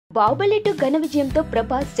బాహుబలి 2 ఘన విజయంతో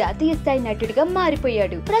ప్రభాస్ జాతీయ స్థాయి నటుడిగా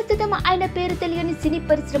మారిపోయాడు. ప్రస్తుతం ఆయన పేరు తెలియని సినీ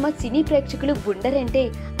పరిశ్రమ సినీ ప్రేక్షకులు ఉండరంటే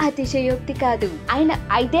అతిశయోక్తి కాదు. ఆయన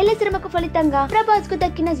 5 ఏళ్ల శ్రమకు ఫలితంగా ప్రభాస్ కు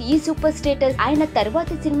దక్కిన ఈ సూపర్ స్టేటస్ ఆయన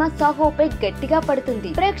తర్వాతి సినిమా సాహోపై గట్టిగా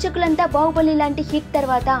పడుతుంది. ప్రేక్షకులంతా బాహుబలి లాంటి హిట్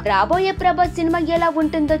తర్వాత రాబోయే ప్రభాస్ సినిమా ఎలా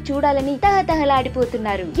ఉంటుందో చూడాలని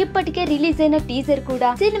తహతహలాడిపోతున్నారు. ఇప్పటికే రిలీజ్ అయిన టీజర్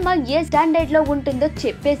కూడా సినిమా ఏ స్టాండర్డ్ లో ఉంటుందో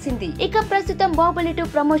చెప్పేసింది. ఇక ప్రస్తుతం బాహుబలి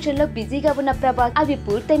 2 ప్రమోషన్ లో బిజీగా ఉన్న ప్రభాస్ అవి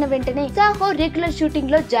పూర్తయిన వెంటనే సాహో రెగ్యులర్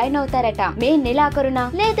షూటింగ్ లో జాయిన్ అవుతారట. మే నెలాఖరున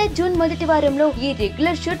లేదా జూన్ మొదటి వారంలో ఈ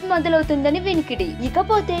రెగ్యులర్ షూట్ మొదలవుతుందని వినికిడి.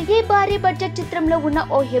 ఇకపోతే ఈ భారీ బడ్జెట్ చిత్రంలో ఉన్న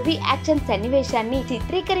ఓ హెవీ యాక్షన్ సన్నివేశాన్ని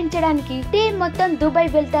చిత్రీకరించడానికి టీం మొత్తం దుబాయ్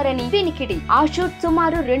వెళ్తారని వినికిడి. ఆ షూట్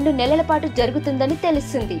సుమారు 2 నెలల పాటు జరుగుతుందని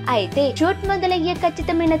తెలుస్తుంది. అయితే షూట్ మొదలయ్యే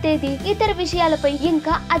ఖచ్చితమైన తేదీ, ఇతర విషయాలపై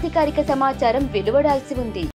ఇంకా అధికారిక సమాచారం వెలువడాల్సి ఉంది.